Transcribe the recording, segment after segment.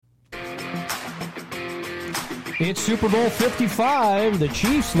It's Super Bowl 55. The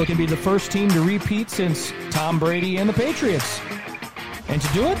Chiefs looking to be the first team to repeat since Tom Brady and the Patriots. And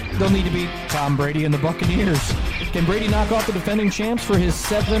to do it, they'll need to beat Tom Brady and the Buccaneers. Can Brady knock off the defending champs for his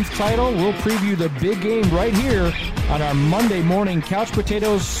 7th title? We'll preview the big game right here on our Monday morning Couch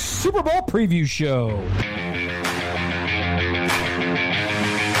Potatoes Super Bowl preview show.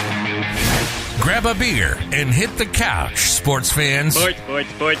 Grab a beer and hit the couch, sports fans. Sports.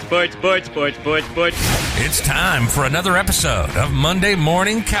 It's time for another episode of Monday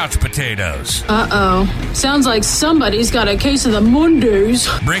Morning Couch Potatoes. Uh-oh. Sounds like somebody's got a case of the Mondays.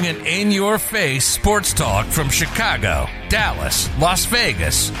 Bringing in-your-face sports talk from Chicago, Dallas, Las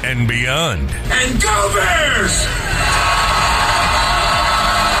Vegas, and beyond. And go Bears!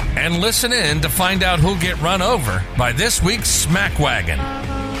 And listen in to find out who'll get run over by this week's Smack Wagon.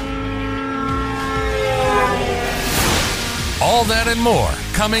 All that and more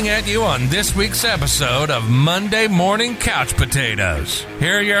coming at you on this week's episode of Monday Morning Couch Potatoes.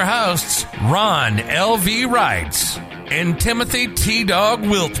 Here are your hosts, Ron L.V. Wrights and Timothy T-Dog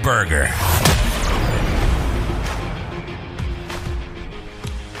Wiltberger.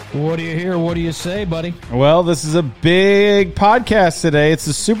 What do you hear? What do you say, buddy? Well, this is a big podcast today. It's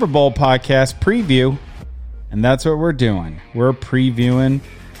the Super Bowl podcast preview, and that's what we're doing. We're previewing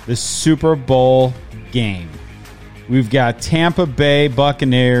the Super Bowl game. We've got Tampa Bay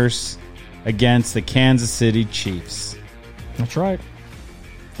Buccaneers against the Kansas City Chiefs. That's right.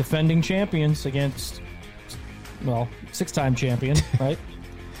 Defending champions against, well, 6-time champion, right?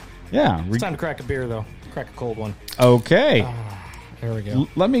 Yeah. It's time to crack a beer, though. Crack a cold one. Okay. There we go.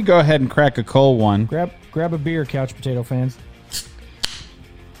 Let me go ahead and crack a cold one. Grab a beer, Couch Potato fans.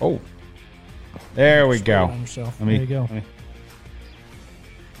 Oh. There we go. There you go.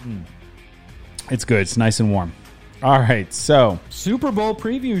 It's good. It's nice and warm. All right, so Super Bowl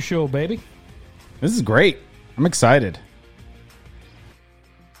preview show, baby. This is great. I'm excited.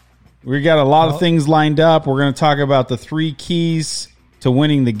 We got a lot of things lined up. We're going to talk about the 3 keys to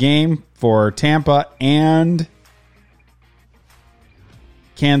winning the game for Tampa and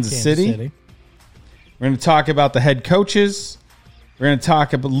Kansas City. We're going to talk about the head coaches. We're going to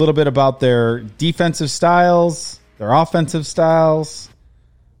talk a little bit about their defensive styles, their offensive styles.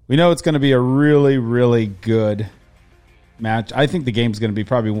 We know it's going to be a really, really good match. I think the game's going to be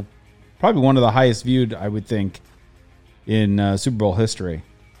probably one of the highest viewed, I would think, in Super Bowl history.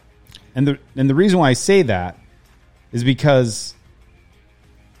 And the reason why I say that is because,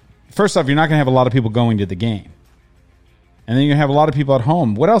 first off, you're not going to have a lot of people going to the game. And then you're going to have a lot of people at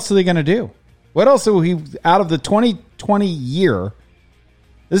home. What else are they going to do? What else are we, out of the 2020 year,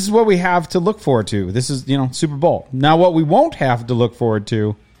 this is what we have to look forward to. This is, Super Bowl. Now, what we won't have to look forward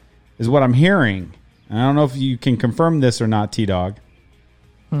to is what I'm hearing. I don't know if you can confirm this or not, T-Dog,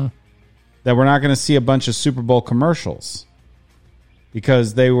 that we're not going to see a bunch of Super Bowl commercials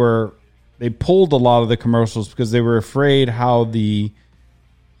because they pulled a lot of the commercials because they were afraid how the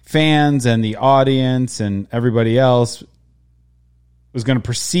fans and the audience and everybody else was going to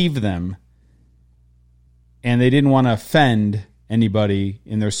perceive them, and they didn't want to offend anybody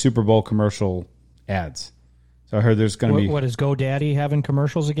in their Super Bowl commercial ads. So I heard there's going to be... What, is GoDaddy having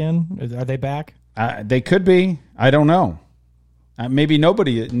commercials again? Are they back? They could be. I don't know. Maybe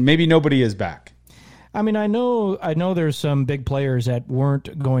nobody is back. I mean, I know there's some big players that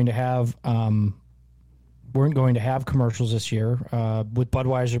weren't going to have commercials this year, with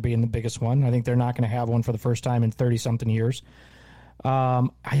Budweiser being the biggest one. I think they're not going to have one for the first time in 30-something years.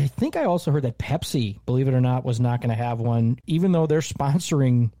 I think I also heard that Pepsi, believe it or not, was not going to have one, even though they're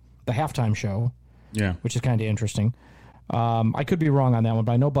sponsoring the halftime show. Yeah, which is kind of interesting. I could be wrong on that one,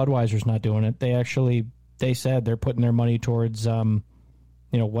 but I know Budweiser's not doing it. They said they're putting their money towards,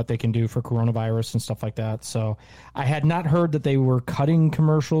 what they can do for coronavirus and stuff like that. So I had not heard that they were cutting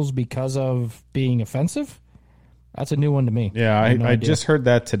commercials because of being offensive. That's a new one to me. Yeah, I just heard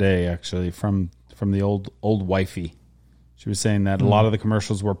that today, actually, from the old wifey. She was saying that a lot of the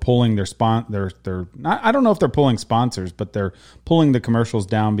commercials were pulling their I don't know if they're pulling sponsors, but they're pulling the commercials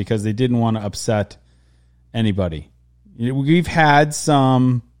down because they didn't want to upset anybody. We've had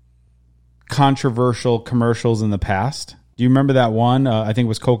some controversial commercials in the past. Do you remember that one? I think it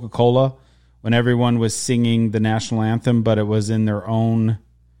was Coca-Cola, when everyone was singing the national anthem, but it was in their own...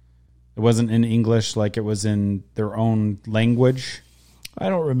 It wasn't in English, like it was in their own language. I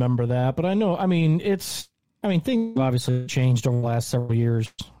don't remember that, but I know... things obviously changed over the last several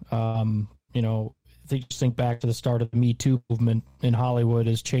years. If you just think back to the start of the Me Too movement in Hollywood,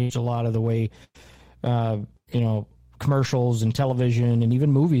 has changed a lot of the way, commercials and television and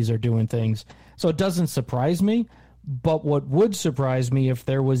even movies are doing things. So it doesn't surprise me. But what would surprise me if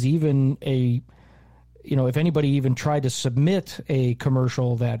there was even if anybody even tried to submit a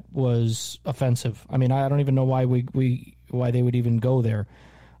commercial that was offensive. I mean, I don't even know why why they would even go there.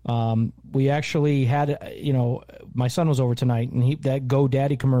 We actually had, my son was over tonight, and that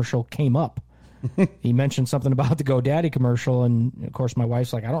GoDaddy commercial came up. He mentioned something about the GoDaddy commercial, and of course my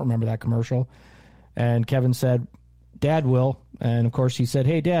wife's like, I don't remember that commercial. And Kevin said, Dad will. And of course he said,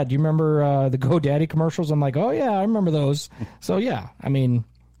 hey, Dad, do you remember the GoDaddy commercials? I'm like, oh yeah, I remember those. So yeah, I mean,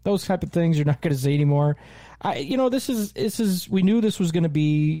 those type of things you're not going to see anymore. This is we knew this was going to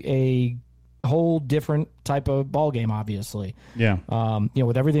be a whole different type of ball game, obviously. Yeah.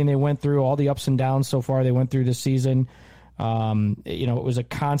 With everything they went through, all the ups and downs so far they went through this season. It was a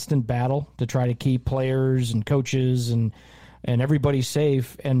constant battle to try to keep players and coaches and everybody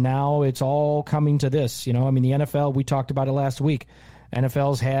safe. And now it's all coming to this, the NFL, we talked about it last week.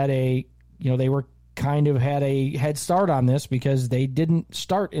 NFL's had they were kind of had a head start on this because they didn't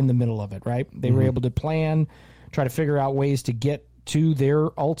start in the middle of it, right? They were able to plan, try to figure out ways to get to their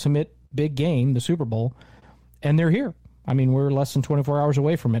ultimate big game, the Super Bowl, and they're here. I mean, we're less than 24 hours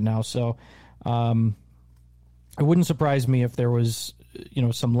away from it now. So, it wouldn't surprise me if there was,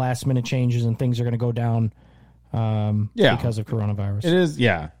 some last minute changes and things are going to go down because of coronavirus. It is,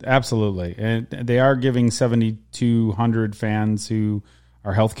 yeah, absolutely. And they are giving 7,200 fans who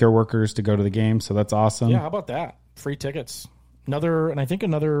are healthcare workers to go to the game, so that's awesome. Yeah, how about that? Free tickets. Another,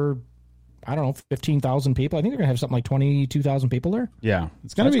 I don't know, 15,000 people. I think they're going to have something like 22,000 people there. Yeah,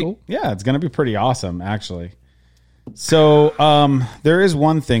 it's going to be cool. Yeah, it's going to be pretty awesome, actually. So, there is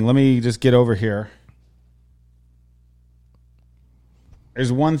one thing. Let me just get over here.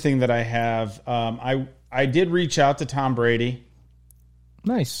 There's one thing that I have. I did reach out to Tom Brady.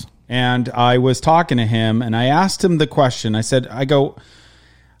 Nice. And I was talking to him, and I asked him the question. I go,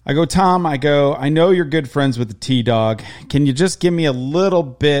 Tom, I know you're good friends with the T-Dog. Can you just give me a little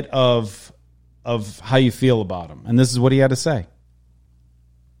bit of how you feel about him? And this is what he had to say.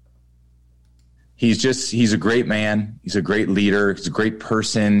 He's a great man. He's a great leader. He's a great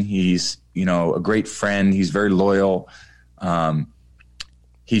person. He's, a great friend. He's very loyal.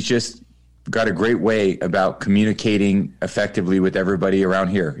 He's just got a great way about communicating effectively with everybody around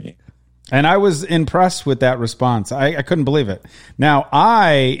here. And I was impressed with that response. I couldn't believe it. Now,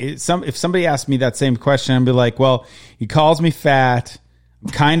 if somebody asked me that same question, I'd be like, well, he calls me fat, I'm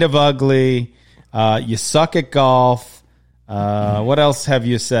kind of ugly, you suck at golf. What else have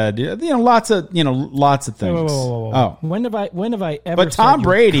you said? Lots of things. Whoa. Oh, when have I ever? But Tom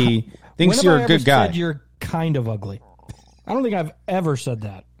Brady thinks you're a good guy. Said you're kind of ugly. I don't think I've ever said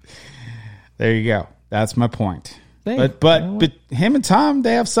that. There you go. That's my point. But him and Tom,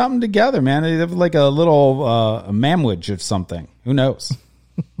 they have something together, man. They have like a little a manwich of something. Who knows?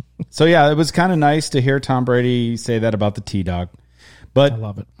 So yeah, it was kind of nice to hear Tom Brady say that about the T-Dog. But I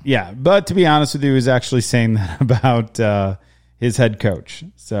love it. Yeah, but to be honest with you, he was actually saying that about his head coach.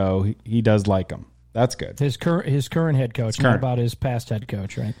 So he does like him. That's good. His current head coach, not about his past head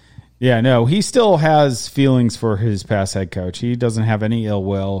coach, right? Yeah, no, he still has feelings for his past head coach. He doesn't have any ill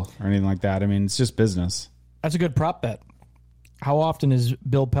will or anything like that. I mean, it's just business. That's a good prop bet. How often is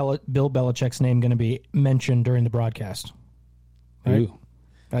Bill Belichick's name going to be mentioned during the broadcast? Right? Ooh.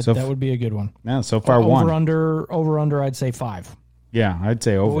 That would be a good one. Yeah, so far one. Over under, I'd say 5. Yeah, I'd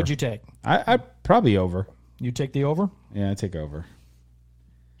say over. What would you take? I'd probably over. You take the over? Yeah, I'd take over.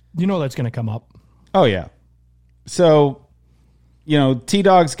 You know that's going to come up. Oh, yeah. So,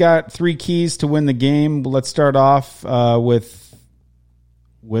 T-Dog's got 3 keys to win the game. Let's start off with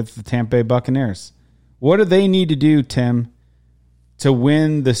the Tampa Bay Buccaneers. What do they need to do, Tim, to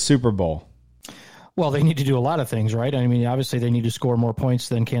win the Super Bowl? Well, they need to do a lot of things, right? I mean, obviously they need to score more points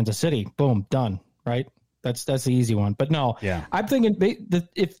than Kansas City. Boom, done, right? That's the easy one. But no, yeah. I'm thinking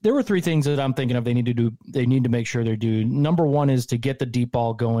if there were 3 things that I'm thinking of they need to do, they need to make sure they do. Number 1 is to get the deep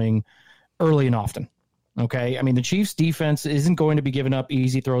ball going early and often. Okay? I mean, the Chiefs' defense isn't going to be giving up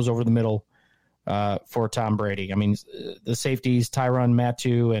easy throws over the middle for Tom Brady. I mean, the safeties, Tyrann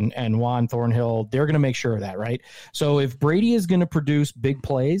Mathieu and Juan Thornhill, they're going to make sure of that, right? So if Brady is going to produce big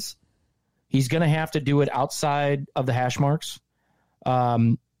plays, he's going to have to do it outside of the hash marks.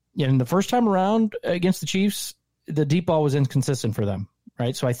 And the first time around against the Chiefs, the deep ball was inconsistent for them,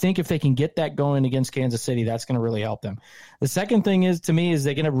 right? So I think if they can get that going against Kansas City, that's going to really help them. The second thing is, to me, is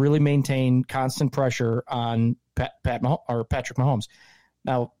they're going to really maintain constant pressure on Patrick Mahomes.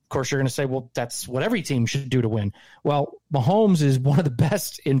 Now, of course, you're going to say, well, that's what every team should do to win. Well, Mahomes is one of the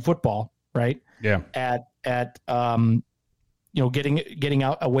best in football, right? Yeah. At getting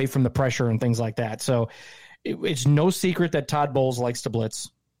out away from the pressure and things like that. So it's no secret that Todd Bowles likes to blitz.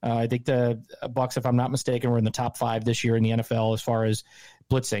 I think the Bucs, if I'm not mistaken, were in the top 5 this year in the NFL as far as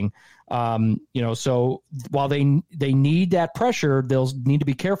blitzing. So while they need that pressure, they'll need to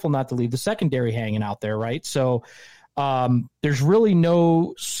be careful not to leave the secondary hanging out there, right? So there's really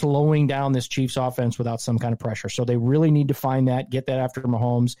no slowing down this Chiefs offense without some kind of pressure. So they really need to find that, get that after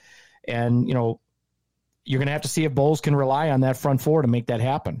Mahomes. And, you're going to have to see if Bowles can rely on that front four to make that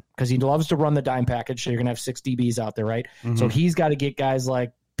happen, because he loves to run the dime package. So you're going to have 6 DBs out there, right? Mm-hmm. So he's got to get guys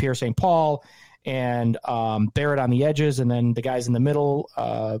like Pierre St. Paul and Barrett on the edges, and then the guys in the middle,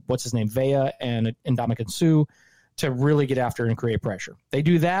 Vea and Ndamukong Suh, to really get after and create pressure. They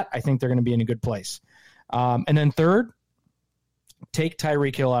do that, I think they're going to be in a good place. And then third, take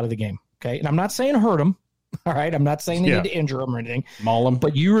Tyreek Hill out of the game, okay? And I'm not saying hurt him, all right? I'm not saying they need to injure him or anything. Maul him.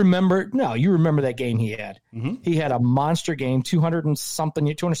 But you remember that game he had. Mm-hmm. He had a monster game,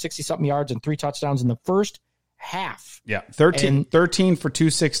 260-something yards and 3 touchdowns in the first half. Yeah, 13 for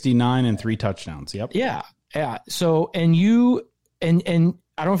 269 and 3 touchdowns. Yep. Yeah. So, and I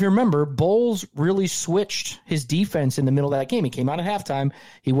don't know if you remember, Bowles really switched his defense in the middle of that game. He came out at halftime.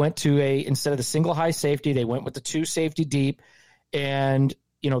 He went to instead of the single high safety, they went with the 2 safety deep, and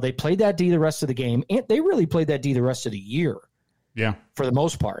they played that D the rest of the game. And they really played that D the rest of the year. Yeah, for the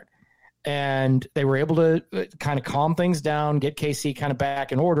most part. And they were able to kind of calm things down, get KC kind of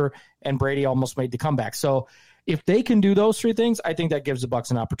back in order, and Brady almost made the comeback. So if they can do those 3 things, I think that gives the Bucs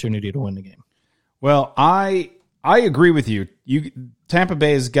an opportunity to win the game. Well, I agree with you. Tampa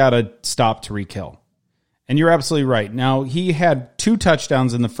Bay has got to stop Tyreek Hill. And you're absolutely right. Now, he had 2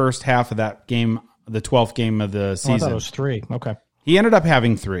 touchdowns in the first half of that game, the 12th game of the season. I thought it was 3. Okay. He ended up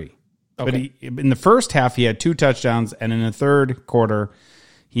having 3. Okay. But in the first half, he had 2 touchdowns, and in the third quarter,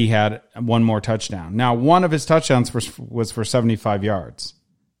 he had 1 more touchdown. Now, one of his touchdowns was for 75 yards.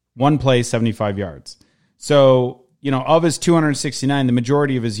 1 play, 75 yards. So, of his 269, the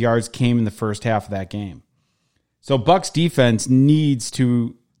majority of his yards came in the first half of that game. So Bucs defense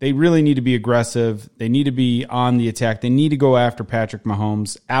they really need to be aggressive. They need to be on the attack. They need to go after Patrick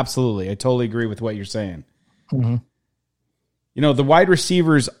Mahomes. Absolutely. I totally agree with what you're saying. Mm-hmm. The wide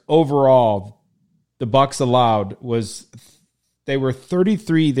receivers overall, the Bucs allowed they were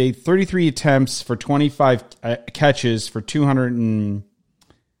 33 attempts for 25 catches for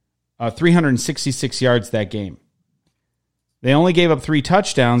 366 yards that game. They only gave up 3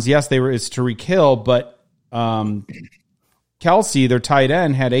 touchdowns. Yes, it's Tyreek Hill, but Kelsey, their tight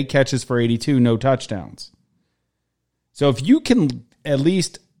end, had 8 catches for 82, no touchdowns. So if you can at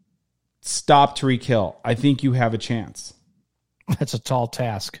least stop Tyreek Hill, I think you have a chance. That's a tall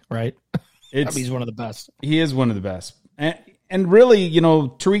task, right? He's one of the best. He is one of the best. And really,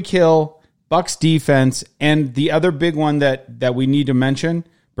 Tyreek Hill, Bucs defense, and the other big one that we need to mention,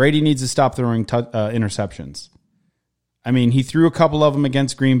 Brady needs to stop throwing interceptions. I mean, he threw a couple of them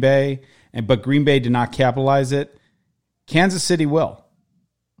against Green Bay, but Green Bay did not capitalize it. Kansas City will.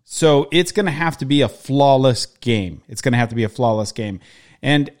 So it's going to have to be a flawless game.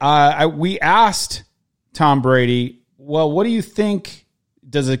 And we asked Tom Brady, well, what do you think?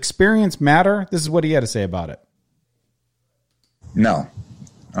 Does experience matter? This is what he had to say about it. No.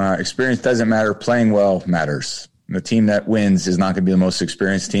 Experience doesn't matter. Playing well matters. The team that wins is not going to be the most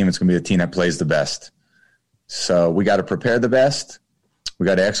experienced team. It's going to be the team that plays the best. So we got to prepare the best. We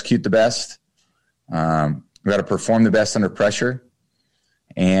got to execute the best. We got to perform the best under pressure.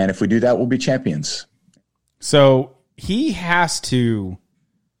 And if we do that, we'll be champions. So he has to,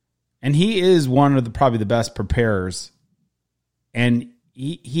 and he is one of probably the best preparers. And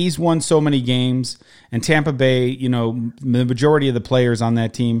he's won so many games. And Tampa Bay, the majority of the players on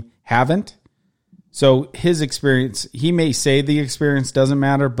that team haven't. So his experience, he may say the experience doesn't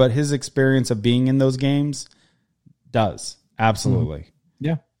matter, but his experience of being in those games does. Absolutely.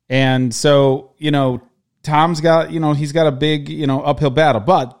 Yeah. And so, Tom's got, he's got a big, uphill battle,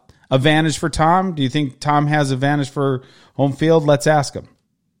 but advantage for Tom. Do you think Tom has advantage for home field? Let's ask him.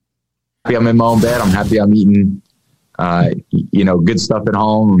 I'm in my own bed. I'm happy I'm eating, good stuff at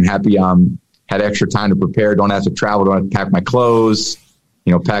home. I'm happy had extra time to prepare. Don't have to travel. Don't have to pack my clothes,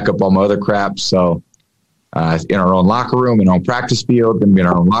 pack up all my other crap. So in our own locker room, in our own practice field, going to be in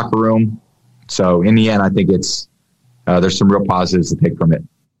our own locker room. So in the end, I think there's some real positives to take from it.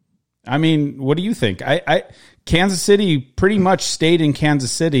 I mean, what do you think? Kansas City pretty much stayed in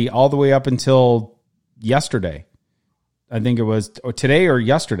Kansas City all the way up until yesterday. I think it was today or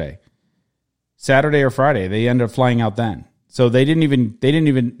yesterday, Saturday or Friday. They ended up flying out then. So they didn't even,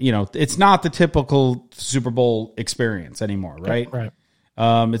 it's not the typical Super Bowl experience anymore, right? Right.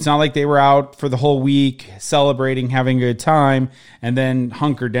 It's not like they were out for the whole week celebrating, having a good time, and then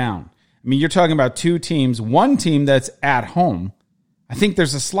hunker down. I mean, you're talking about 2 teams, one team that's at home. I think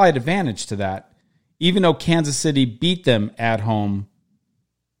there's a slight advantage to that. Even though Kansas City beat them at home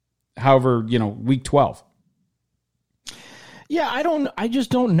however, week 12. Yeah, I just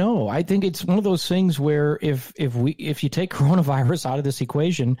don't know. I think it's one of those things where if you take coronavirus out of this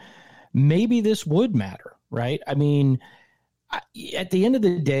equation, maybe this would matter, right? I mean, at the end of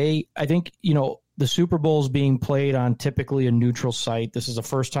the day, I think, the Super Bowl is being played on typically a neutral site. This is the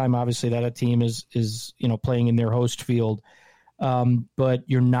first time, obviously, that a team is playing in their host field. But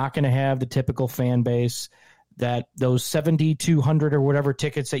you're not going to have the typical fan base that those 7,200 or whatever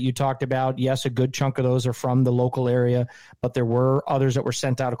tickets that you talked about. Yes, a good chunk of those are from the local area, but there were others that were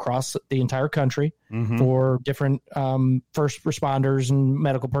sent out across the entire country for different first responders and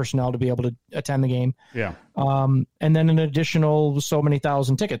medical personnel to be able to attend the game. Yeah. And then an additional so many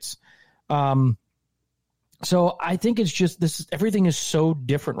thousand tickets. So I think it's just everything is so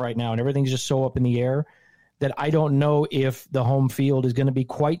different right now, and everything's just so up in the air that I don't know if the home field is going to be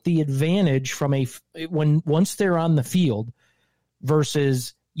quite the advantage from once they're on the field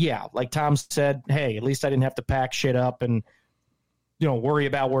versus, like Tom said, hey, at least I didn't have to pack shit up and, worry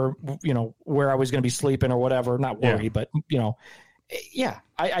about where I was going to be sleeping or whatever. Not worry, but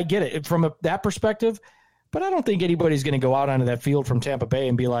I get it from that perspective. But I don't think anybody's going to go out onto that field from Tampa Bay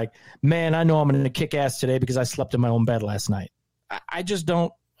and be like, man, I know I'm going to kick ass today because I slept in my own bed last night. I just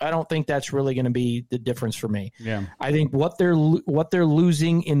don't. I don't think that's really going to be the difference for me. Yeah. I think what they're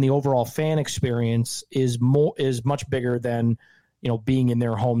losing in the overall fan experience is much bigger than, being in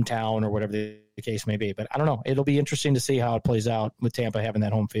their hometown or whatever the case may be. But I don't know. It'll be interesting to see how it plays out with Tampa having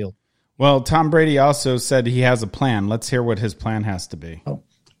that home field. Well, Tom Brady also said he has a plan. Let's hear what his plan has to be.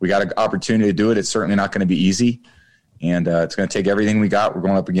 We got an opportunity to do it. It's certainly not going to be easy, and it's going to take everything we got. We're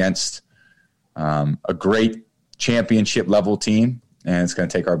going up against a great championship level team, and it's going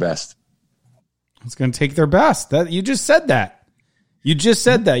to take our best. It's going to take their best. That you just said that.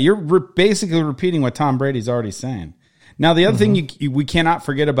 You're basically repeating what Tom Brady's already saying. Now, the other thing we cannot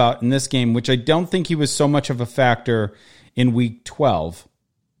forget about in this game, which I don't think he was so much of a factor in week 12,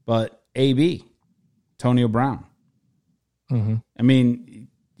 but AB, Antonio Brown. I mean,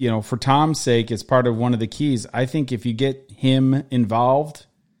 for Tom's sake, it's part of one of the keys. I think if you get him involved,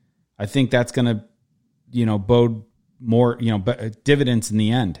 I think that's going to, bode more, dividends in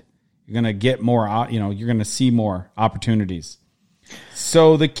the end. You're going to get more, you're going to see more opportunities.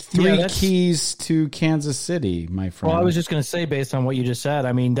 So the three keys to Kansas City, my friend. Well, I was just going to say, based on what you just said,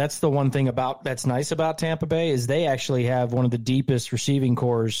 I mean, that's the one thing that's nice about Tampa Bay is they actually have one of the deepest receiving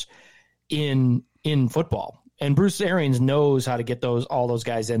cores in football. And Bruce Arians knows how to get all those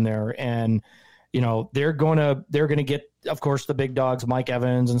guys in there. And, they're going to get, of course, the big dogs, Mike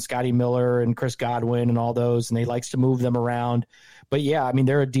Evans and Scotty Miller and Chris Godwin and all those, and he likes to move them around. But yeah, I mean,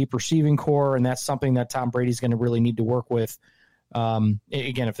 they're a deep receiving core, and that's something that Tom Brady's going to really need to work with, again,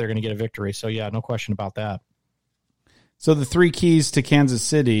 if they're going to get a victory. So yeah, no question about that. So the three keys to Kansas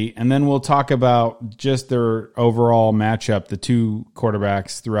City, and then we'll talk about just their overall matchup, the two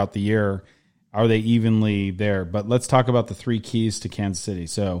quarterbacks throughout the year. Are they evenly there? But let's talk about the three keys to Kansas City.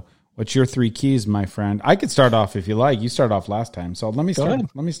 So what's your three keys, my friend? I could start off if you like. You started off last time. So let me start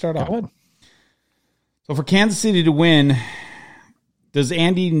off. Go ahead. So for Kansas City to win, does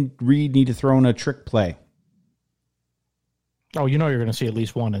Andy Reid need to throw in a trick play? Oh, you're going to see at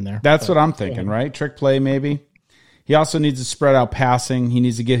least one in there. That's what I'm thinking, right? Trick play maybe. He also needs to spread out passing. He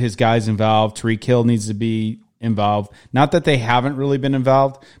needs to get his guys involved. Tyreek Hill needs to be involved. Not that they haven't really been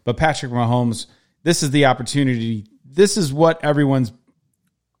involved, but Patrick Mahomes, this is the opportunity. This is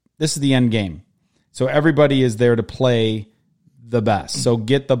the end game. So everybody is there to play the best. So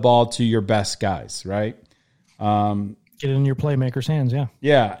get the ball to your best guys, right? Get it in your playmaker's hands, yeah.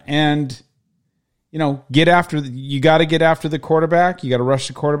 Yeah, and you got to get after the quarterback. You got to rush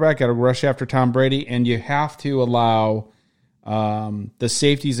the quarterback. Got to rush after Tom Brady, and you have to allow the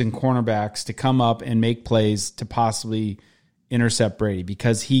safeties and cornerbacks to come up and make plays to possibly intercept Brady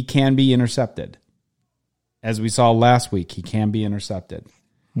because he can be intercepted. As we saw last week, he can be intercepted.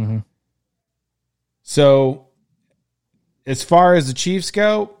 Mm-hmm. So as far as the Chiefs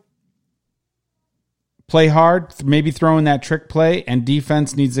go, play hard, maybe throw in that trick play, and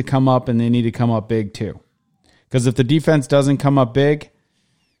defense needs to come up, and they need to come up big too. Because if the defense doesn't come up big,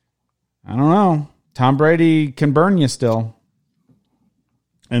 I don't know. Tom Brady can burn you still.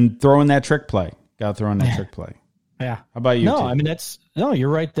 And throw in that trick play. Got to throw in that trick play. Yeah. How about you? No, I mean, you're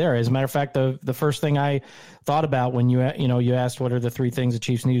right there. As a matter of fact, the first thing I thought about when you asked what are the three things the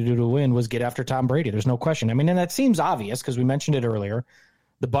Chiefs need to do to win was get after Tom Brady. There's no question. I mean, and that seems obvious because we mentioned it earlier.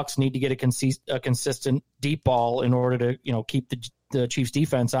 The Bucs need to get a consistent deep ball in order to, keep the Chiefs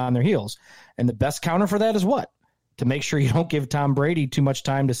defense on their heels. And the best counter for that is what? to make sure you don't give Tom Brady too much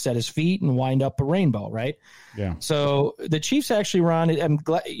time to set his feet and wind up a rainbow, right? Yeah. So the Chiefs actually, Ron, I'm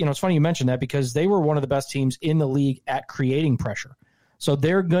glad, it's funny you mentioned that because they were one of the best teams in the league at creating pressure. So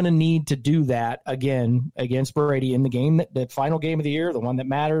they're going to need to do that again against Brady in the game, the final game of the year, the one that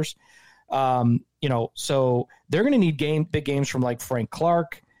matters. So they're going to need big games from like Frank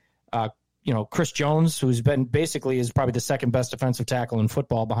Clark, Chris Jones, who's been basically is probably the second best defensive tackle in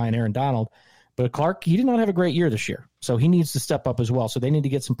football behind Aaron Donald. But Clark, he did not have a great year this year. So he needs to step up as well. So they need to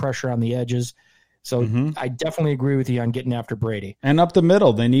get some pressure on the edges. So I definitely agree with you on getting after Brady. And up the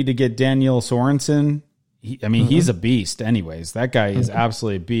middle, they need to get Daniel Sorensen. He's a beast anyways. That guy is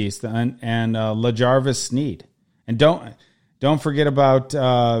absolutely a beast. And LaJarvis Sneed. And don't forget about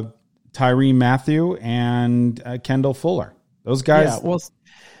Tyree Matthew and Kendall Fuller. Those guys. Yeah,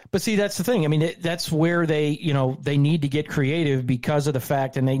 but see, that's the thing. I mean, that's where they need to get creative because of the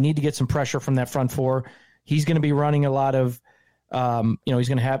fact, and they need to get some pressure from that front four. He's going to be running a lot of, he's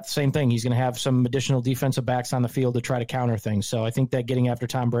going to have the same thing. He's going to have some additional defensive backs on the field to try to counter things. So I think that getting after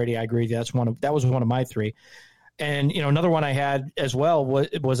Tom Brady, I agree. That was one of my three. And, another one I had as well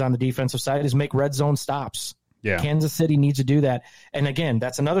was on the defensive side is make red zone stops. Yeah. Kansas City needs to do that. And again,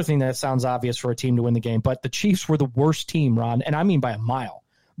 that's another thing that sounds obvious for a team to win the game. But the Chiefs were the worst team, Ron, and I mean by a mile.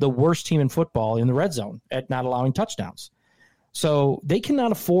 The worst team in football in the red zone at not allowing touchdowns. So they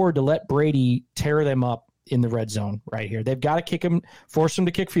cannot afford to let Brady tear them up in the red zone right here. They've got to kick him, force him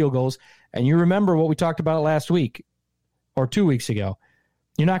to kick field goals. And you remember what we talked about last week or 2 weeks ago.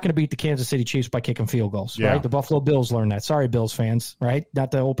 You're not going to beat the Kansas City Chiefs by kicking field goals, right? The Buffalo Bills learned that. Sorry, Bills fans, right?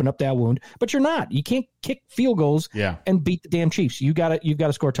 Not to open up that wound, but you're not. You can't kick field goals and beat the damn Chiefs. You've got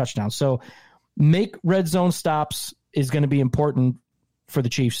to score touchdowns. So make red zone stops is going to be important for the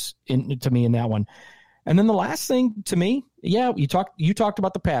Chiefs to me in that one. And then the last thing to me, you talked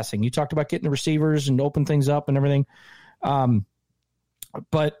about the passing. You talked about getting the receivers and open things up and everything.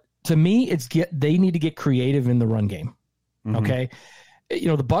 But to me, they need to get creative in the run game. Okay.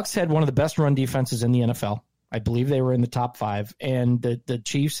 The Bucs had one of the best run defenses in the NFL. I believe they were in the top 5, and the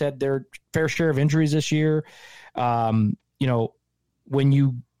Chiefs had their fair share of injuries this year. When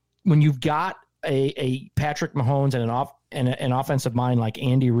you've got a Patrick Mahomes and an offensive mind like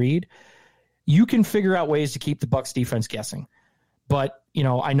Andy Reid, you can figure out ways to keep the Bucs defense guessing. But,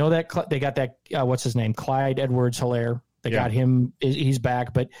 I know that they got that, what's his name? Clyde Edwards-Helaire. They got him. He's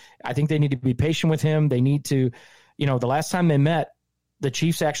back, but I think they need to be patient with him. They need to, the last time they met, the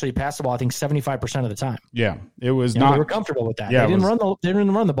Chiefs actually passed the ball, I think 75% of the time. Yeah. It was not. They were comfortable with that. Yeah, they didn't run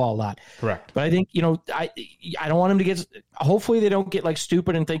the ball a lot. Correct. But I think, I don't want them to get, hopefully they don't get like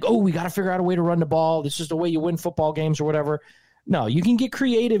stupid and think, oh, we got to figure out a way to run the ball. This is the way you win football games or whatever. No, you can get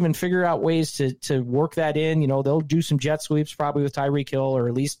creative and figure out ways to work that in. They'll do some jet sweeps probably with Tyreek Hill, or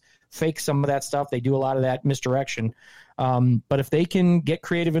at least fake some of that stuff. They do a lot of that misdirection. But if they can get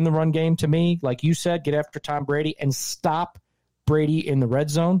creative in the run game, to me, like you said, get after Tom Brady and stop Brady in the red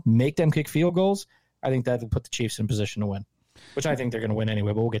zone, make them kick field goals, I think that will put the Chiefs in position to win, which I think they're going to win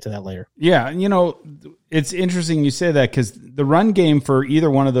anyway, but we'll get to that later. Yeah, it's interesting you say that because the run game for either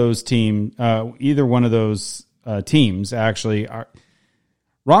one of those teams actually are.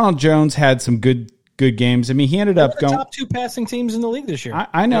 Ronald Jones had some good games. I mean, he ended up going top 2 passing teams in the league this year.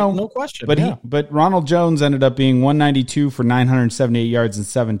 I know, no question. But Ronald Jones ended up being 192 for 978 yards and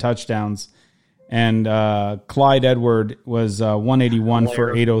 7 touchdowns. And Clyde Edwards was 181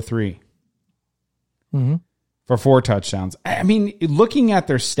 for 803 for 4 touchdowns. I mean, looking at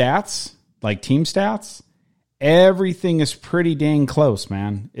their stats, like team stats, everything is pretty dang close,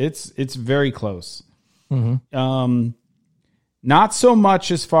 man. It's very close. Not so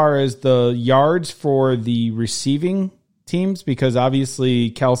much as far as the yards for the receiving teams, because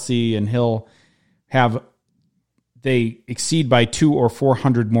obviously Kelsey and Hill they exceed by 200 or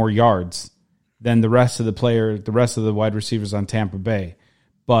 400 more yards than the rest of the wide receivers on Tampa Bay.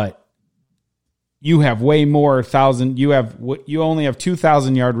 But you have way more you only have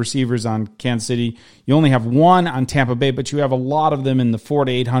 2,000-yard receivers on Kansas City. You only have 1 on Tampa Bay, but you have a lot of them in the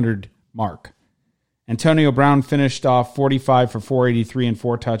 400 to 800 mark. Antonio Brown finished off 45 for 483 and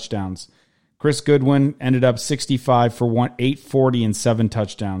 4 touchdowns. Chris Goodwin ended up 65 for 840 and 7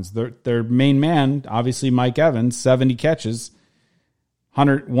 touchdowns. Their main man, obviously Mike Evans, 70 catches,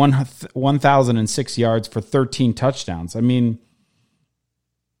 1,006 yards for 13 touchdowns. I mean,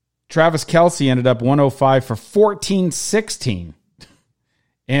 Travis Kelce ended up 105 for 1416.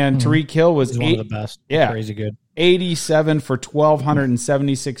 And Tyreek Hill was one of the best. Yeah. Crazy good. 87 for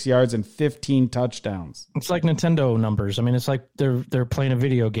 1,276 yards and 15 touchdowns. It's like Nintendo numbers. I mean, it's like they're playing a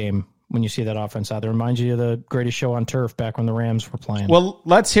video game when you see that offense out there. It reminds you of the Greatest Show on Turf back when the Rams were playing. Well,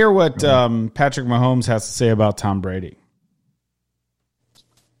 let's hear what Patrick Mahomes has to say about Tom Brady.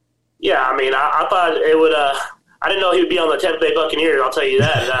 Yeah, I mean, I thought it would. I didn't know he would be on the Tampa Bay Buccaneers. I'll tell you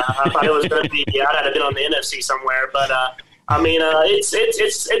that. I thought it was going to be. I'd have been on the NFC somewhere, but I mean,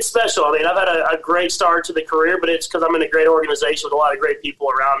 it's special. I mean, I've had a great start to the career, but it's because I'm in a great organization with a lot of great people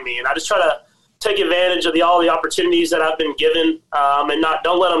around me, and I just try to take advantage of all the opportunities that I've been given, and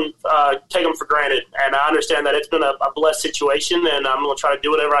don't let them take them for granted. And I understand that it's been a blessed situation, and I'm going to try to do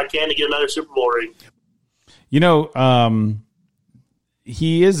whatever I can to get another Super Bowl ring. You know,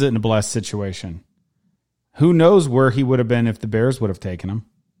 he is in a blessed situation. Who knows where he would have been if the Bears would have taken him?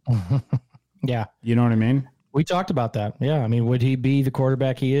 Yeah. You know what I mean? We talked about that. Yeah. I mean, would he be the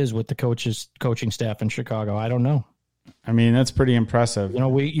quarterback he is with the coaching staff in Chicago? I don't know. I mean, that's pretty impressive. You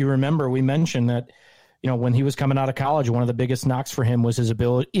know, you remember we mentioned that, you know, when he was coming out of college, one of the biggest knocks for him was his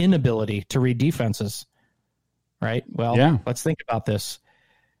inability to read defenses. Right? Well, yeah. Let's think about this.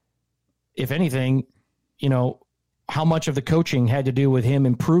 If anything, you know, how much of the coaching had to do with him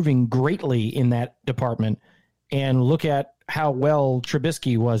improving greatly in that department, and look at how well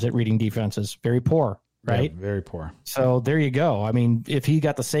Trubisky was at reading defenses. Very poor, right? Yeah, very poor. So there you go. I mean, if he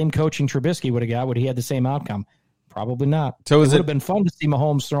got the same coaching Trubisky would have got, would he had the same outcome? Probably not. So it would have been fun to see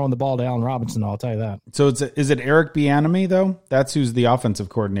Mahomes throwing the ball to Allen Robinson, I'll tell you that. So is it Eric Bieniemy, though? That's who's the offensive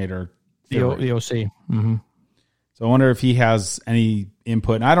coordinator. The OC. Mm-hmm. So I wonder if he has any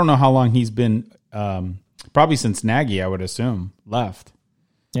input. And I don't know how long he's been probably since Nagy, I would assume, left.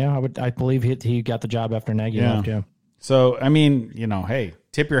 Yeah, I believe he got the job after Nagy left, yeah. So, I mean, you know, hey,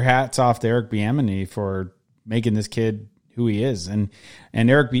 tip your hats off to Eric Bieniemy for making this kid who he is. And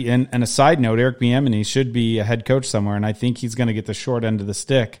a side note, Eric Bieniemy should be a head coach somewhere, and I think he's going to get the short end of the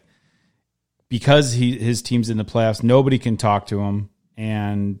stick because his team's in the playoffs. Nobody can talk to him,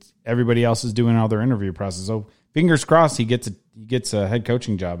 and everybody else is doing all their interview process. So, fingers crossed he gets a head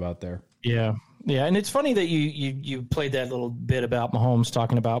coaching job out there. Yeah. Yeah, and it's funny that you played that little bit about Mahomes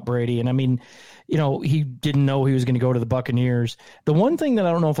talking about Brady. And I mean, you know, he didn't know he was going to go to the Buccaneers. The one thing that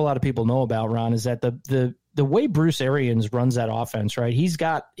I don't know if a lot of people know about, Ron, is that the way Bruce Arians runs that offense, right?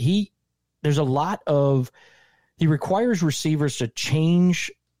 There's a lot of, he requires receivers to change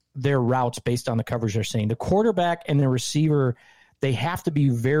their routes based on the coverage they're seeing. The quarterback and the receiver, they have to be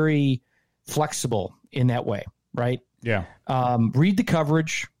very flexible in that way, right? Yeah. Read the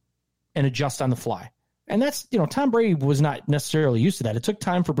coverage and adjust on the fly. And that's, you know, Tom Brady was not necessarily used to that. It took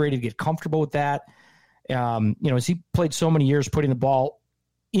time for Brady to get comfortable with that. You know, as he played so many years putting the ball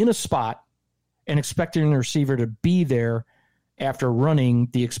in a spot and expecting the receiver to be there after running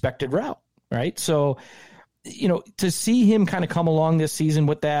the expected route, right? So, you know, to see him kind of come along this season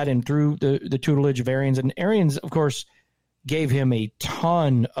with that and through the tutelage of Arians, and Arians, of course, gave him a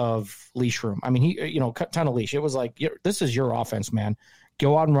ton of leash room. I mean, he, you know, ton of leash. It was like, this is your offense, man.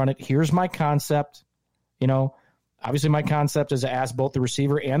 Go out and run it. Here's my concept. You know, obviously my concept is to ask both the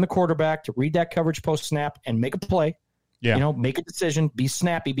receiver and the quarterback to read that coverage post snap and make a play. Yeah. You know, make a decision, be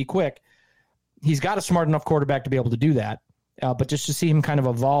snappy, be quick. He's got a smart enough quarterback to be able to do that. But just to see him kind of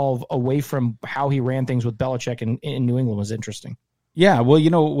evolve away from how he ran things with Belichick in New England was interesting. Yeah. Well, you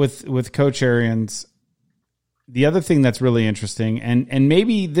know, with Coach Arians, the other thing that's really interesting, and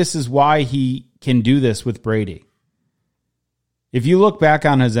maybe this is why he can do this with Brady. If you look back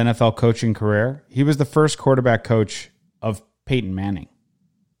on his NFL coaching career, he was the first quarterback coach of Peyton Manning.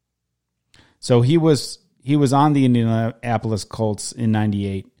 So he was on the Indianapolis Colts in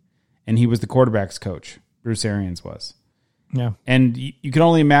 '98, and he was the quarterback's coach. Bruce Arians was. Yeah. And you can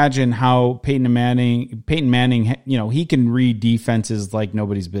only imagine how Peyton Manning, you know, he can read defenses like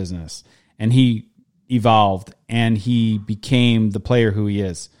nobody's business. And he evolved, and he became the player who he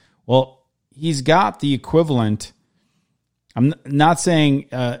is. Well, he's got the equivalent. I'm not saying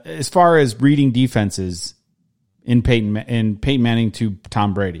as far as reading defenses in Peyton Manning to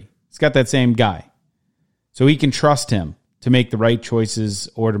Tom Brady. He's got that same guy. So he can trust him to make the right choices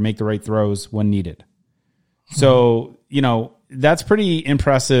or to make the right throws when needed. So, you know, that's pretty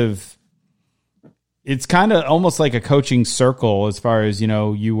impressive. It's kind of almost like a coaching circle as far as, you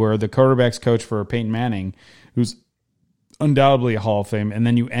know, you were the quarterback's coach for Peyton Manning, who's undoubtedly a Hall of Fame, and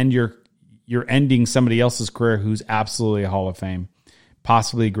then you're ending somebody else's career who's absolutely a Hall of Fame,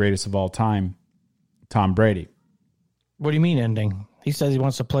 possibly the greatest of all time, Tom Brady. What do you mean ending? He says he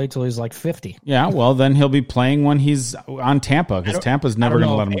wants to play till he's like 50. Yeah, well, then he'll be playing when he's on Tampa, because Tampa's never going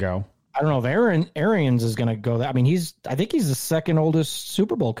to let him go. I don't know if Arians is going to go there. I mean, I think he's the second oldest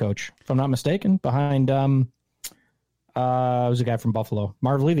Super Bowl coach, if I'm not mistaken, behind was a guy from Buffalo,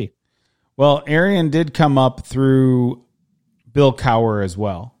 Marv Levy. Well, Arian did come up through Bill Cowher as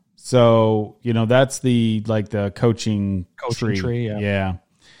well. So, that's the coaching tree. Yeah.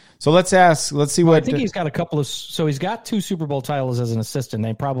 So let's see what. I think he's got a couple of. So he's got 2 Super Bowl titles as an assistant.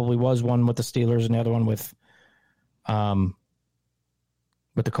 They probably was one with the Steelers and the other one with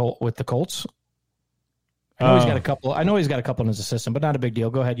the Colts. I know he's got a couple. I know he's got a couple in his assistant, but not a big deal.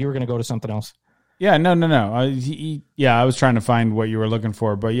 Go ahead. You were going to go to something else. Yeah, no. I was trying to find what you were looking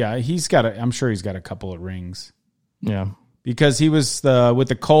for, but yeah, I'm sure he's got a couple of rings. Yeah. Because he was with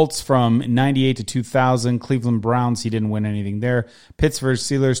the Colts from 98 to 2000, Cleveland Browns, he didn't win anything there. Pittsburgh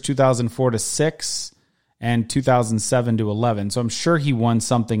Steelers 2004 to 6 and 2007 to 11. So I'm sure he won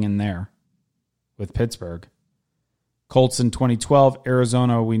something in there with Pittsburgh. Colts in 2012,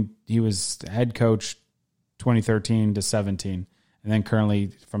 Arizona, he was head coach 2013 to 17, and then currently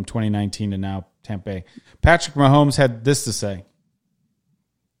from 2019 to now Tampa Bay. Patrick Mahomes had this to say.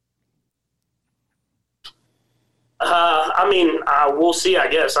 We'll see, I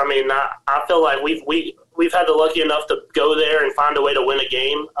guess. I feel like we've had the lucky enough to go there and find a way to win a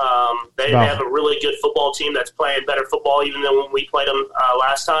game. They have a really good football team that's playing better football even than when we played them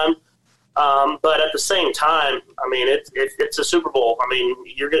last time. But at the same time, it's a Super Bowl.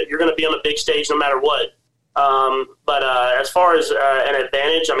 You're going to be on the big stage no matter what. But as far as an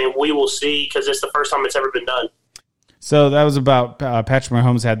advantage, we will see because it's the first time it's ever been done. So that was about Patrick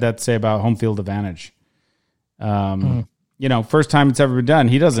Mahomes had that to say about home field advantage. First time it's ever been done.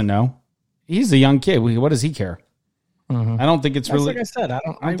 He doesn't know. He's a young kid. What does he care? Mm-hmm. I don't think it's really. Like I said, I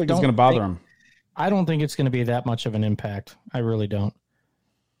don't think it's going to bother him. I don't think it's going to be that much of an impact. I really don't.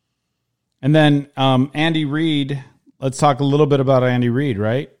 And then Andy Reid. Let's talk a little bit about Andy Reid,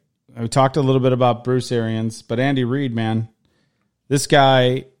 right? We talked a little bit about Bruce Arians, but Andy Reid, man, this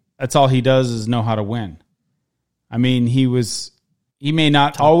guy, that's all he does is know how to win. He may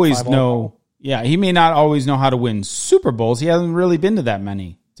not always know. Yeah, he may not always know how to win Super Bowls. He hasn't really been to that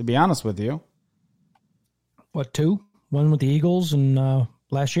many, to be honest with you. What, 2? One with the Eagles and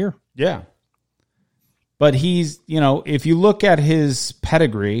last year. Yeah. But he's, if you look at his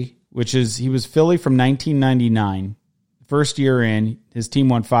pedigree, which is he was Philly from 1999. First year in, his team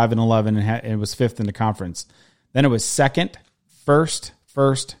won 5-11 and it was 5th in the conference. Then it was 2nd, 1st,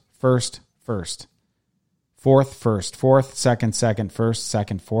 1st, 1st, 1st. 4th, 1st, 4th, 2nd, 2nd,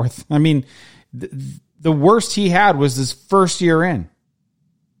 1st, 2nd, 4th. The worst he had was his first year in.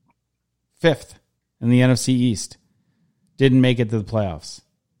 5th in the NFC East. Didn't make it to the playoffs.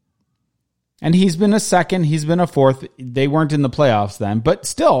 And he's been a 2nd, he's been a 4th. They weren't in the playoffs then, but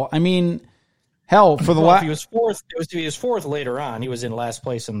still, hell, for the last. He was 4th. He was 4th later on. He was in last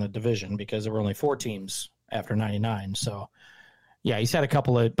place in the division because there were only 4 teams after 99. So, yeah, he's had a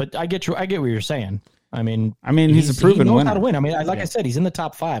couple of. But I get what you're saying. He's a proven winner. He knows how to win. I said, he's in the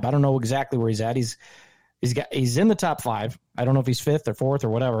top 5. I don't know exactly where he's at. He's in the top 5. I don't know if he's 5th or 4th or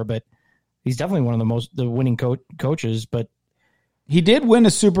whatever, but he's definitely one of the winning coaches. But he did win a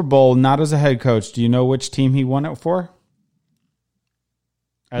Super Bowl, not as a head coach. Do you know which team he won it for?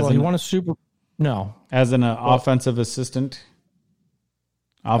 He won a Super. No, as an offensive assistant,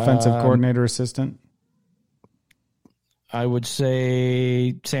 coordinator assistant. I would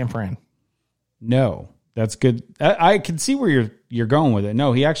say San Fran. No, that's good. I can see where you're going with it.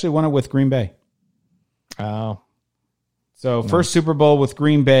 No, he actually won it with Green Bay. Oh, so first Super Bowl with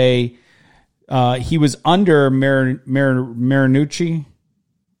Green Bay. He was under Mariucci.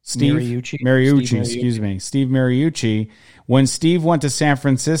 Steve Mariucci. When Steve went to San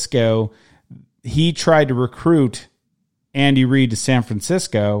Francisco, he tried to recruit Andy Reid to San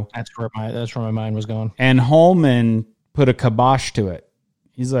Francisco. That's where my mind was going. And Holman put a kibosh to it.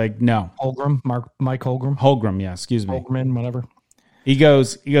 He's like, no. Mike Holmgren. Holmgren, yeah, excuse me. Holmgren, whatever. He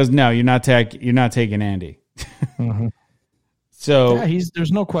goes, no, you're not taking Andy. Mm-hmm. So yeah,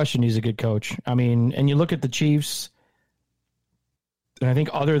 there's no question he's a good coach. And you look at the Chiefs, and I think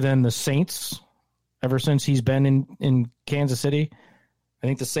other than the Saints, ever since he's been in Kansas City, I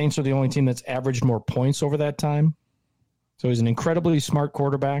think the Saints are the only team that's averaged more points over that time. So he's an incredibly smart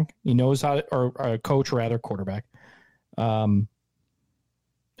quarterback. He knows how, or a coach rather, quarterback. And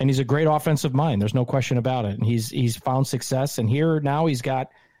he's a great offensive mind. There's no question about it. And he's found success. And here now he's got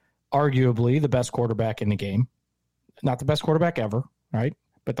arguably the best quarterback in the game. Not the best quarterback ever, right?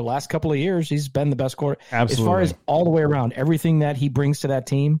 But the last couple of years, he's been the best quarterback. Absolutely. As far as all the way around, everything that he brings to that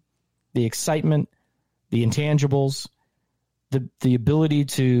team, the excitement, the intangibles, the ability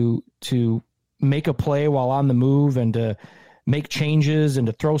to make a play while on the move and to make changes and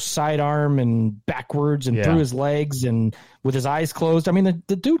to throw sidearm and backwards and through his legs and with his eyes closed.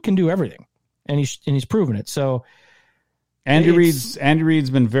 The dude can do everything, and he's proven it. So Andy Reid's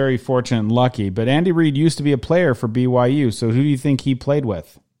been very fortunate and lucky, but Andy Reid used to be a player for BYU. So who do you think he played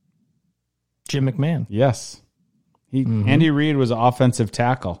with? Jim McMahon. Yes. Andy Reid was an offensive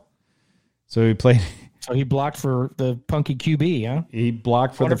tackle. So he played. So he blocked for the punky QB, huh? He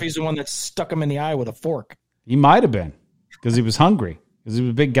blocked for I wonder if he's the one that stuck him in the eye with a fork. He might have been because he was hungry because he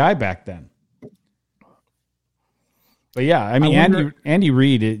was a big guy back then. But yeah, I mean, Andy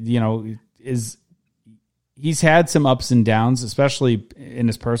Reid, he's had some ups and downs, especially in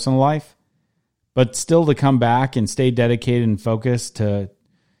his personal life, but still to come back and stay dedicated and focused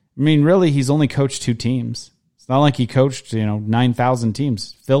really, he's only coached 2 teams. It's not like he coached, 9,000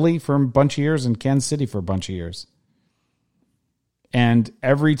 teams. Philly for a bunch of years and Kansas City for a bunch of years. And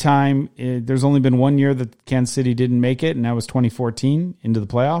every time, there's only been 1 year that Kansas City didn't make it, and that was 2014 into the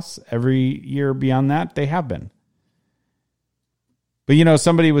playoffs. Every year beyond that, they have been. But,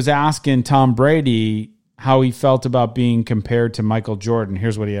 somebody was asking Tom Brady how he felt about being compared to Michael Jordan.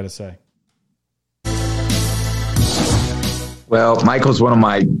 Here's what he had to say. Well, Michael's one of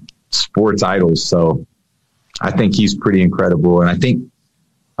my sports idols, so I think he's pretty incredible. And I think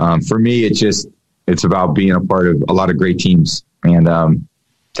for me, it's about being a part of a lot of great teams. And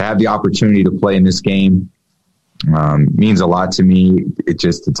to have the opportunity to play in this game means a lot to me.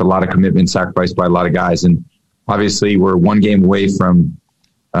 It's a lot of commitment sacrificed by a lot of guys. And obviously, we're one game away from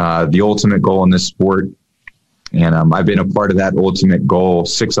the ultimate goal in this sport. And I've been a part of that ultimate goal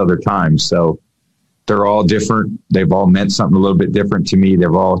 6 other times. So they're all different. They've all meant something a little bit different to me.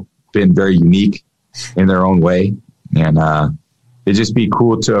 They've all been very unique in their own way. And it'd just be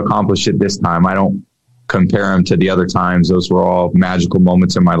cool to accomplish it this time. I don't compare them to the other times. Those were all magical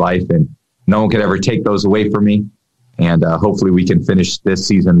moments in my life, and no one could ever take those away from me. And hopefully we can finish this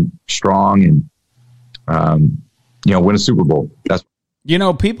season strong and, win a Super Bowl. That's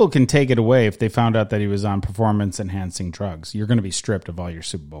people can take it away if they found out that he was on performance-enhancing drugs. You're going to be stripped of all your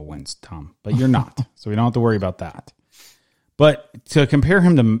Super Bowl wins, Tom, but you're not, so we don't have to worry about that. But to compare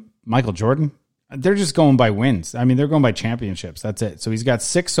him to Michael Jordan, they're just going by wins. I mean, they're going by championships. That's it. So he's got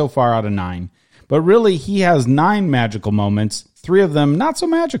 6 so far out of 9. But really, he has 9 magical moments, 3 of them not so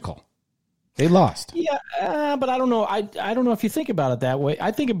magical. They lost. Yeah, but I don't know. I don't know if you think about it that way.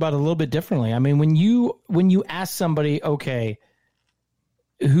 I think about it a little bit differently. I mean, when you ask somebody, okay,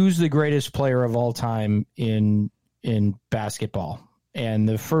 who's the greatest player of all time in basketball? And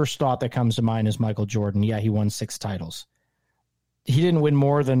the first thought that comes to mind is Michael Jordan. Yeah, he won 6 titles. He didn't win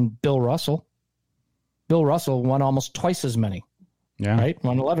more than Bill Russell. Bill Russell won almost twice as many. Yeah. Right?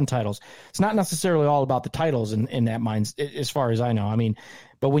 Won 11 titles. It's not necessarily all about the titles in that mind, as far as I know. I mean,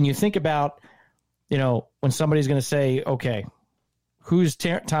 but when you think about, when somebody's going to say, okay, who's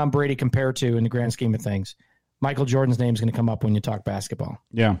Tom Brady compared to in the grand scheme of things? Michael Jordan's name is going to come up when you talk basketball.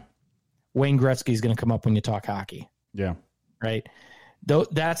 Yeah. Wayne Gretzky is going to come up when you talk hockey. Yeah. Right?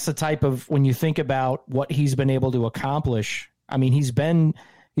 That's the type of, when you think about what he's been able to accomplish. I mean, he's been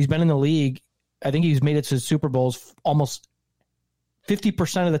in the league. I think he's made it to Super Bowls almost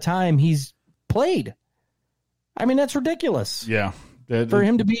 50% of the time he's played. I mean, that's ridiculous. Yeah. For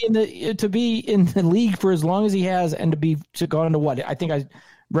him to be in the league for as long as he has, and to go into what I think I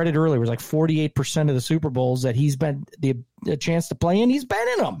read it earlier, it was like 48% of the Super Bowls that he's been the chance to play in, he's been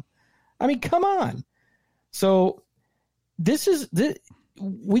in them. I mean, come on. So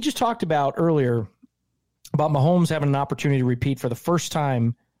we just talked about earlier about Mahomes having an opportunity to repeat for the first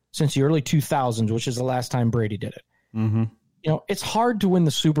time since the early 2000s, which is the last time Brady did it. Mm-hmm. It's hard to win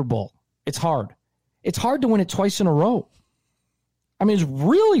the Super Bowl. It's hard. It's hard to win it twice in a row. I mean, it's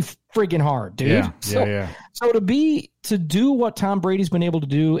really friggin' hard, dude. Yeah. So to do what Tom Brady's been able to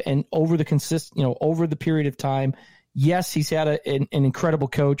do, and over the period of time, yes, he's had an incredible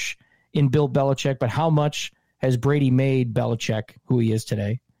coach in Bill Belichick, but how much has Brady made Belichick who he is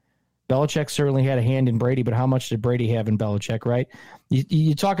today? Belichick certainly had a hand in Brady, but how much did Brady have in Belichick, right?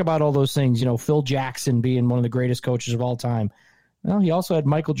 You talk about all those things, Phil Jackson being one of the greatest coaches of all time. Well, he also had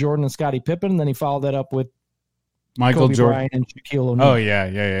Michael Jordan and Scottie Pippen, and then he followed that up with Michael Kobe Jordan Bryant and Shaquille O'Neal. Oh,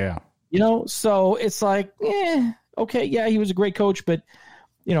 yeah. So it's like, okay, yeah, he was a great coach, but,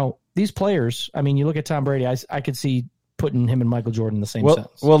 these players, I mean, you look at Tom Brady, I could see putting him and Michael Jordan in the same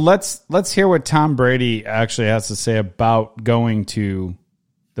sentence. Well, let's hear what Tom Brady actually has to say about going to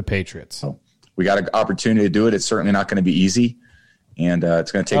the Patriots. We got an opportunity to do it. It's certainly not going to be easy, and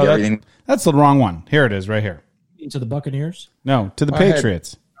it's going to take everything. That's the wrong one. Here it is, right here. To the Buccaneers? No, to the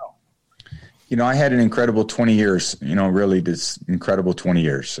Patriots. I had an incredible 20 years, really this incredible 20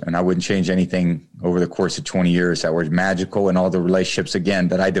 years. And I wouldn't change anything over the course of 20 years that were magical, and all the relationships, again,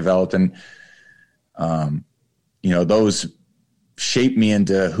 that I developed. And, those shaped me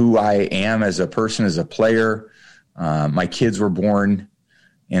into who I am as a person, as a player. My kids were born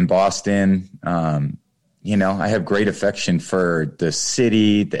in Boston. I have great affection for the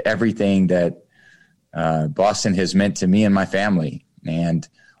city, everything that Boston has meant to me and my family, and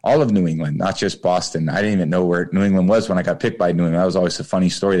all of New England, not just Boston. I didn't even know where New England was when I got picked by New England. That was always a funny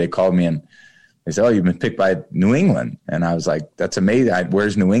story. They called me and they said, "Oh, you've been picked by New England." And I was like, "That's amazing.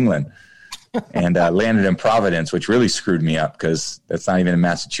 Where's New England?" And landed in Providence, which really screwed me up because that's not even in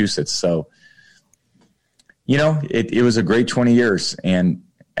Massachusetts. So, it was a great 20 years. And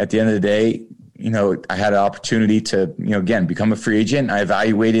at the end of the day, I had an opportunity to, again, become a free agent. I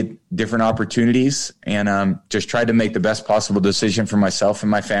evaluated different opportunities and just tried to make the best possible decision for myself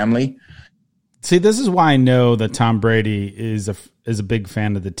and my family. See, this is why I know that Tom Brady is a big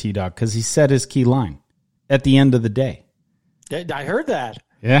fan of the T-Dog, because he said his key line at the end of the day. I heard that.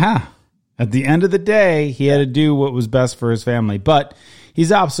 Yeah. At the end of the day, he had to do what was best for his family. But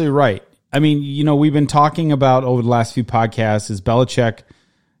he's absolutely right. I mean, we've been talking about over the last few podcasts, is Belichick,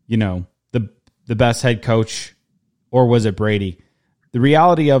 the best head coach, or was it Brady? The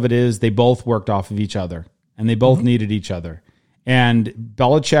reality of it is they both worked off of each other, and they both needed each other. And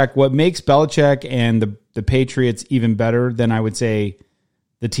Belichick, what makes Belichick and the Patriots even better than, I would say,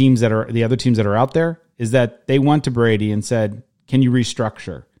 the other teams that are out there, is that they went to Brady and said, "Can you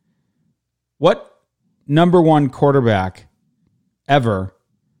restructure?" What number one quarterback ever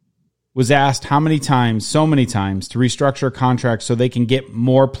was asked so many times to restructure a contract so they can get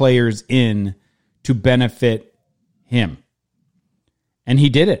more players in to benefit him? And he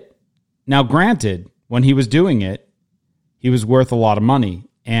did it. Now, granted, when he was doing it, he was worth a lot of money,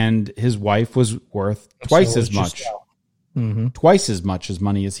 and his wife was worth twice as much. Twice as much as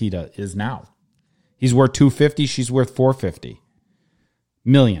money as he is now. He's worth $250, she's worth $450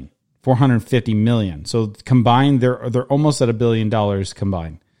 million. $450 million. So combined, they're almost at $1 billion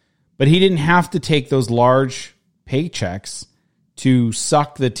combined. But he didn't have to take those large paychecks to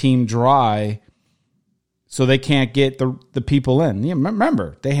suck the team dry so they can't get the people in. Yeah,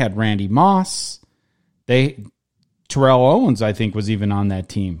 remember, they had Randy Moss. Terrell Owens, I think, was even on that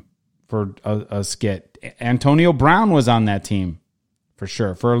team for a skit. Antonio Brown was on that team for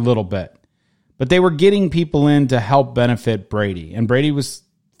sure, for a little bit. But they were getting people in to help benefit Brady, and Brady was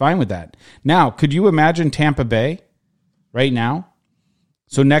fine with that. Now, could you imagine Tampa Bay right now?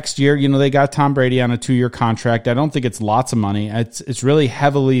 So next year, they got Tom Brady on a 2-year contract. I don't think it's lots of money. It's really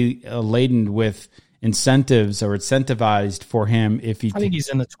heavily laden with incentives, or incentivized for him. I think he's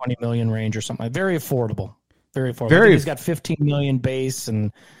in the 20 million range or something. Very affordable. Very affordable. He's got 15 million base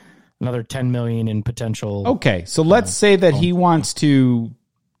and another 10 million in potential. Okay, so let's say that he wants to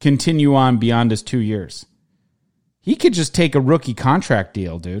continue on beyond his 2 years. He could just take a rookie contract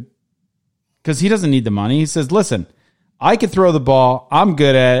deal, dude, because he doesn't need the money. He says, "Listen, I could throw the ball. I'm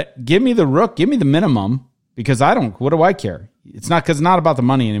good at it. Give me the give me the minimum, because what do I care? It's not about the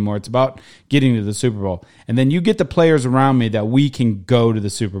money anymore. It's about getting to the Super Bowl. And then you get the players around me that we can go to the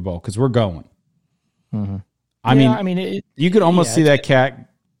Super Bowl, because we're going." Mm-hmm. You could almost see that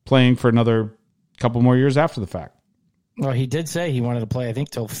cat playing for another couple more years after the fact. Well, he did say he wanted to play, I think,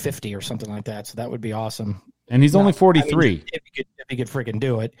 till 50 or something like that. So that would be awesome. And he's only 43. If he could freaking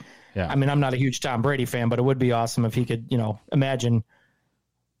do it. Yeah. I mean, I'm not a huge Tom Brady fan, but it would be awesome if he could, imagine,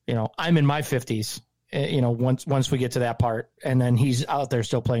 I'm in my 50s, once we get to that part, and then he's out there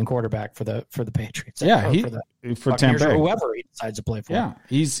still playing quarterback for the Patriots. Yeah, for Tampa Bay, whoever he decides to play for. Yeah,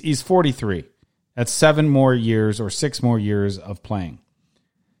 he's 43. That's 7 more years or 6 more years of playing.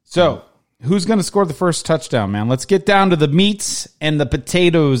 So, who's going to score the first touchdown, man? Let's get down to the meats and the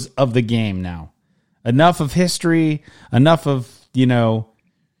potatoes of the game now. Enough of history, enough of, the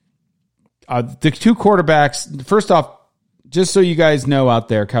two quarterbacks. First off, just so you guys know out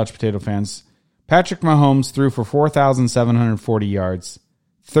there, Couch Potato fans, Patrick Mahomes threw for 4,740 yards,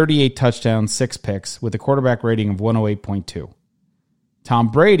 38 touchdowns, 6 picks, with a quarterback rating of 108.2. Tom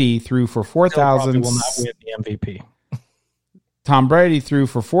Brady threw for 4,000. Will not win the MVP. Tom Brady threw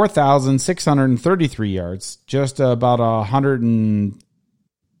for 4,633 yards, just about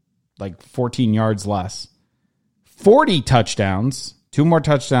 114 yards less. 40 touchdowns, 2 more